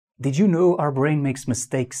Did you know our brain makes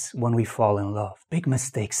mistakes when we fall in love? Big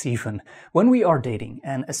mistakes even. When we are dating,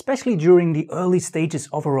 and especially during the early stages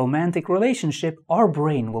of a romantic relationship, our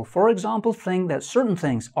brain will, for example, think that certain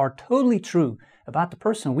things are totally true about the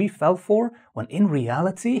person we fell for, when in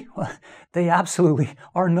reality, well, they absolutely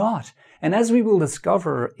are not. And as we will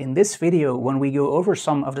discover in this video when we go over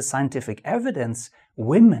some of the scientific evidence,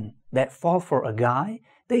 women that fall for a guy,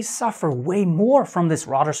 they suffer way more from this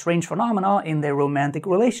rather strange phenomena in their romantic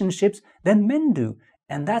relationships than men do.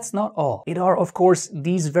 And that's not all. It are, of course,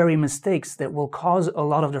 these very mistakes that will cause a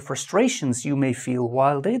lot of the frustrations you may feel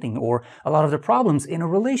while dating, or a lot of the problems in a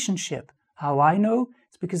relationship. How I know?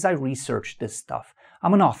 It's because I researched this stuff.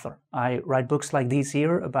 I'm an author. I write books like these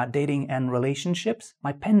here about dating and relationships.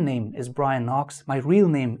 My pen name is Brian Knox. My real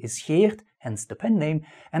name is Geert, hence the pen name,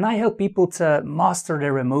 and I help people to master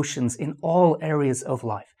their emotions in all areas of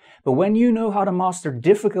life. But when you know how to master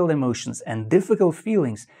difficult emotions and difficult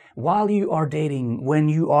feelings while you are dating, when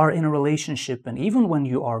you are in a relationship, and even when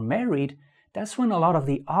you are married, that's when a lot of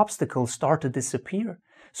the obstacles start to disappear.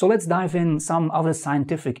 So let's dive in some of the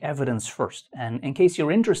scientific evidence first. And in case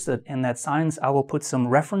you're interested in that science, I will put some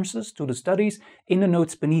references to the studies in the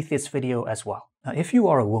notes beneath this video as well. Now, if you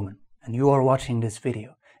are a woman and you are watching this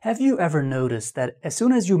video, have you ever noticed that as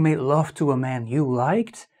soon as you made love to a man you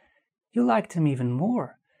liked him even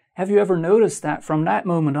more? Have you ever noticed that from that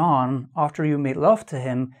moment on, after you made love to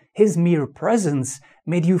him, his mere presence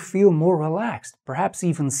made you feel more relaxed, perhaps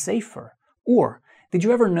even safer? Or did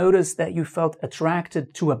you ever notice that you felt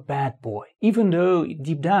attracted to a bad boy, even though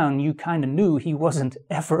deep down you kind of knew he wasn't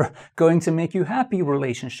ever going to make you happy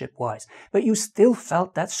relationship-wise, but you still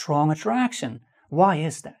felt that strong attraction? Why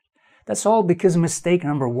is that? That's all because mistake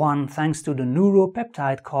number one, thanks to the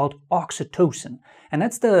neuropeptide called oxytocin, and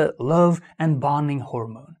that's the love and bonding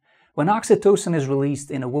hormone. When oxytocin is released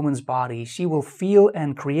in a woman's body, she will feel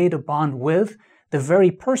and create a bond with the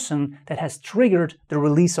very person that has triggered the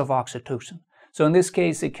release of oxytocin. So in this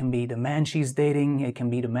case, it can be the man she's dating, it can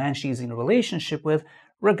be the man she's in a relationship with,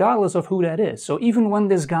 regardless of who that is. So even when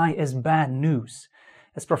this guy is bad news,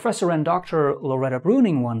 as Professor and Dr. Loretta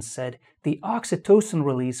Bruning once said, the oxytocin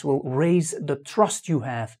release will raise the trust you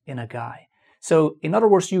have in a guy. So in other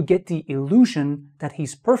words, you get the illusion that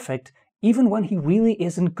he's perfect even when he really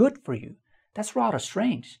isn't good for you. That's rather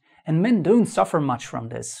strange. And men don't suffer much from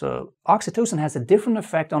this. So oxytocin has a different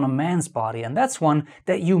effect on a man's body, and that's one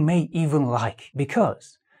that you may even like.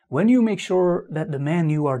 Because when you make sure that the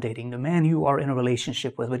man you are dating, the man you are in a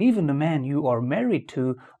relationship with, but even the man you are married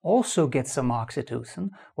to also gets some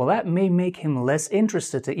oxytocin, well, that may make him less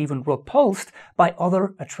interested to even repulsed by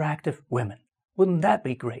other attractive women. Wouldn't that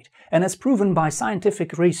be great? And as proven by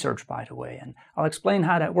scientific research, by the way. And I'll explain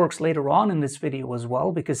how that works later on in this video as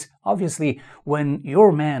well, because obviously when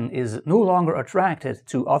your man is no longer attracted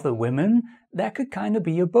to other women, that could kind of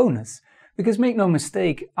be a bonus. Because make no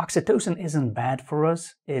mistake, oxytocin isn't bad for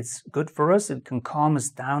us. It's good for us. It can calm us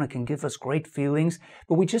down. It can give us great feelings.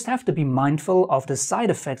 But we just have to be mindful of the side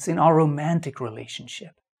effects in our romantic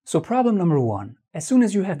relationship. So problem number one, as soon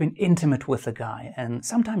as you have been intimate with a guy, and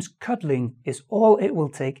sometimes cuddling is all it will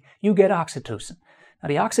take, you get oxytocin. Now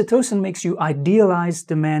the oxytocin makes you idealize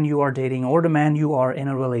the man you are dating or the man you are in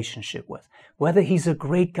a relationship with, whether he's a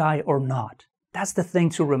great guy or not. That's the thing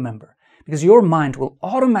to remember, because your mind will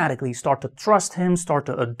automatically start to trust him, start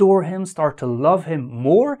to adore him, start to love him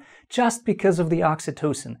more just because of the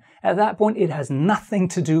oxytocin. At that point, it has nothing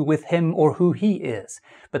to do with him or who he is.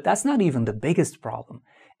 But that's not even the biggest problem.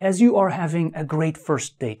 As you are having a great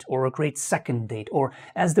first date or a great second date, or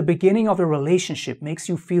as the beginning of a relationship makes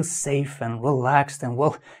you feel safe and relaxed and,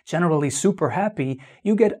 well, generally super happy,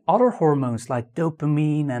 you get other hormones like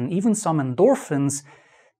dopamine and even some endorphins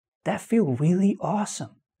that feel really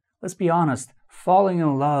awesome. Let's be honest, falling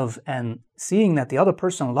in love and seeing that the other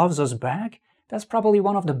person loves us back, that's probably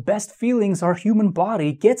one of the best feelings our human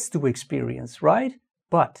body gets to experience, right?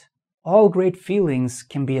 But all great feelings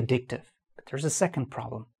can be addictive. But there's a second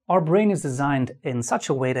problem. Our brain is designed in such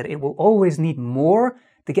a way that it will always need more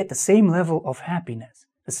to get the same level of happiness,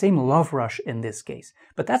 the same love rush in this case.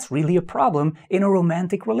 But that's really a problem in a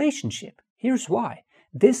romantic relationship. Here's why.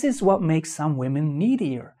 This is what makes some women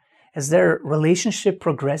needier. As their relationship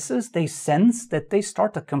progresses, they sense that they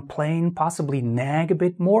start to complain, possibly nag a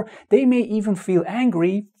bit more. They may even feel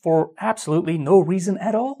angry for absolutely no reason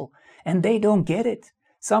at all. And they don't get it.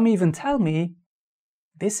 Some even tell me,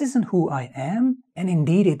 this isn't who I am, and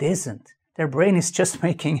indeed it isn't. Their brain is just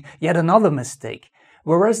making yet another mistake.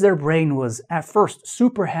 Whereas their brain was at first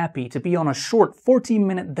super happy to be on a short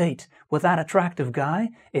 14-minute date with that attractive guy,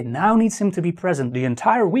 it now needs him to be present the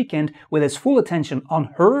entire weekend with his full attention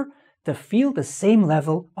on her to feel the same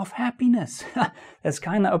level of happiness. That's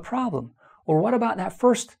kind of a problem. Or what about that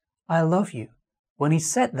first "I love you"? When he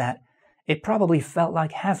said that, it probably felt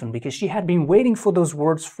like heaven because she had been waiting for those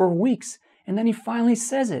words for weeks. And then he finally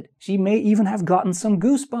says it. She may even have gotten some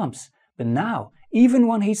goosebumps. But now, even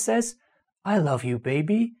when he says, "I love you,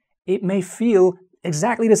 baby," it may feel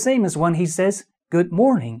exactly the same as when he says, "Good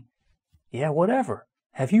morning." Yeah, whatever.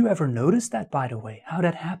 Have you ever noticed that, by the way? How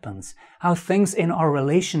that happens? How things in our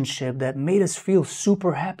relationship that made us feel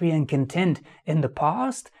super happy and content in the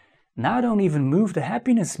past now don't even move the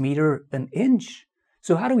happiness meter an inch.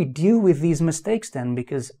 So how do we deal with these mistakes then?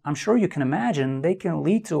 Because I'm sure you can imagine they can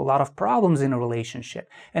lead to a lot of problems in a relationship,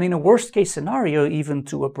 and in a worst case scenario, even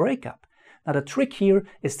to a breakup. Now the trick here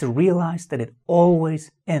is to realize that it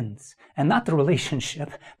always ends. And not the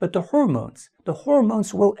relationship, but the hormones. The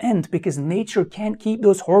hormones will end because nature can't keep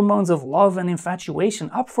those hormones of love and infatuation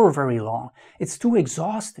up for very long. It's too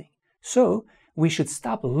exhausting. So we should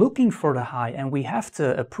stop looking for the high, and we have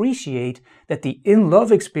to appreciate that the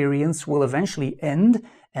in-love experience will eventually end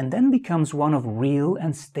and then becomes one of real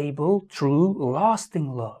and stable, true,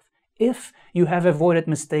 lasting love. If you have avoided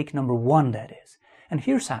mistake number 1, that is. And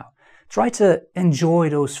here's how. Try to enjoy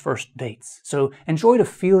those first dates. So enjoy the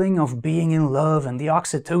feeling of being in love and the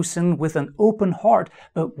oxytocin with an open heart,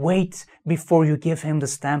 but wait before you give him the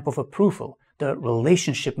stamp of approval, the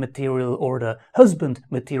relationship material or the husband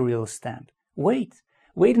material stamp. Wait.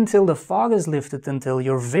 Wait until the fog is lifted, until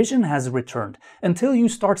your vision has returned, until you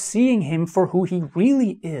start seeing him for who he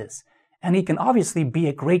really is. And he can obviously be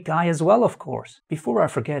a great guy as well, of course. Before I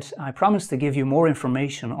forget, I promise to give you more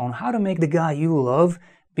information on how to make the guy you love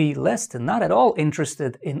be less than not at all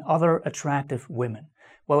interested in other attractive women.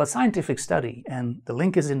 Well, a scientific study, and the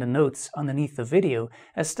link is in the notes underneath the video,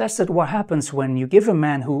 has tested what happens when you give a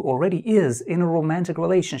man who already is in a romantic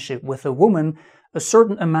relationship with a woman a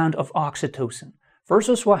certain amount of oxytocin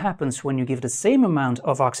versus what happens when you give the same amount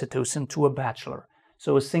of oxytocin to a bachelor,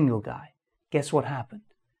 so a single guy. Guess what happened?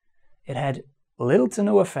 It had little to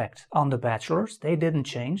no effect on the bachelors, they didn't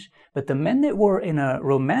change, but the men that were in a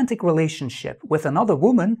romantic relationship with another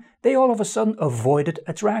woman, they all of a sudden avoided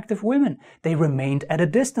attractive women. They remained at a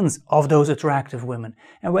distance of those attractive women.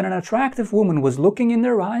 And when an attractive woman was looking in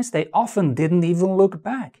their eyes, they often didn't even look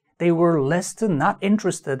back. They were less than not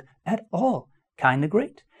interested at all. Kinda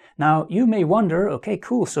great. Now, you may wonder, okay,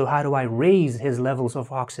 cool, so how do I raise his levels of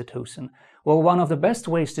oxytocin? Well, one of the best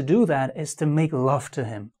ways to do that is to make love to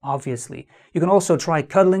him, obviously. You can also try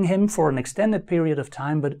cuddling him for an extended period of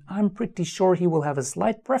time, but I'm pretty sure he will have a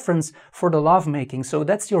slight preference for the lovemaking, so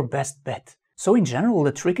that's your best bet. So in general,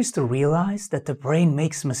 the trick is to realize that the brain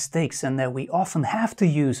makes mistakes and that we often have to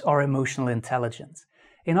use our emotional intelligence.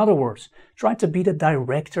 In other words, try to be the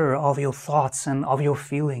director of your thoughts and of your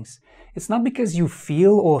feelings. It's not because you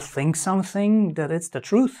feel or think something that it's the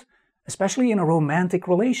truth, especially in a romantic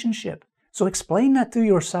relationship. So explain that to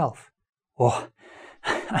yourself. Oh,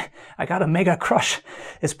 I got a mega crush.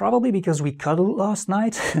 It's probably because we cuddled last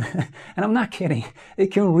night. And I'm not kidding. It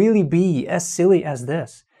can really be as silly as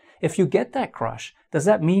this. If you get that crush, does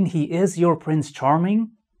that mean he is your Prince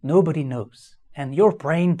Charming? Nobody knows. And your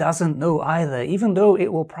brain doesn't know either, even though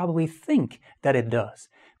it will probably think that it does.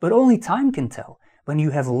 But only time can tell. When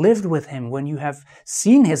you have lived with him, when you have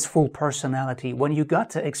seen his full personality, when you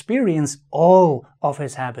got to experience all of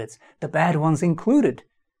his habits, the bad ones included.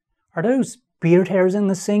 Are those beard hairs in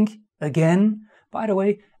the sink again? By the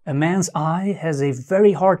way, a man's eye has a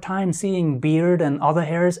very hard time seeing beard and other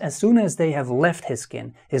hairs as soon as they have left his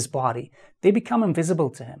skin, his body. They become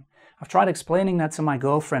invisible to him. I've tried explaining that to my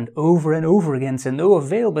girlfriend over and over again to no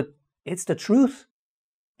avail, but it's the truth.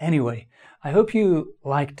 Anyway, I hope you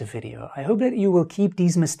liked the video. I hope that you will keep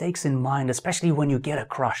these mistakes in mind, especially when you get a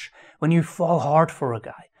crush, when you fall hard for a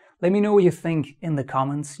guy. Let me know what you think in the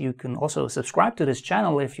comments. You can also subscribe to this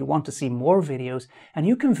channel if you want to see more videos, and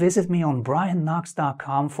you can visit me on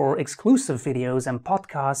brianknox.com for exclusive videos and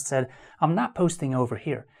podcasts that I'm not posting over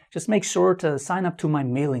here. Just make sure to sign up to my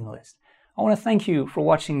mailing list. I want to thank you for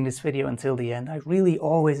watching this video until the end. I really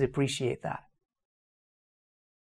always appreciate that.